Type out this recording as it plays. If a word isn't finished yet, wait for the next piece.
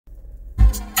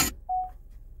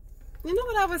You know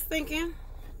what I was thinking?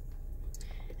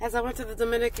 As I went to the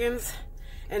Dominicans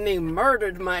and they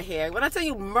murdered my hair. When I tell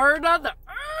you murder,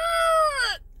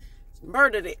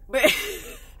 murdered it. But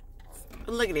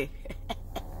look at it.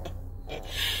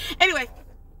 Anyway,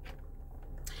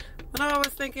 what I was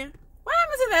thinking, what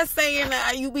happens to that saying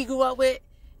that we grew up with?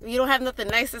 If you don't have nothing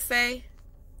nice to say,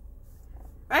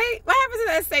 right? What happens to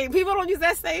that saying? People don't use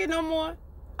that saying no more.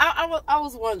 I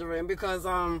was wondering because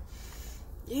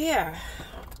yeah,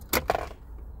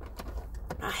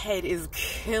 my head is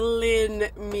killing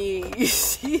me.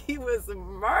 She was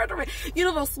murdering. You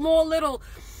know those small little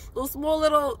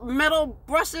metal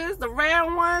brushes, the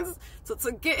round ones,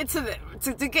 to get into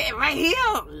to get it right here.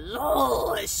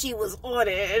 Lord, she was on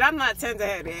it, and I'm not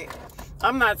tender-headed.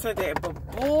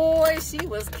 But boy, she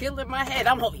was killing my head.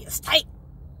 I'm holding it tight.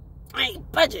 I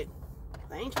ain't budging.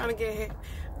 I ain't trying to get hit.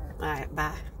 All right,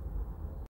 bye.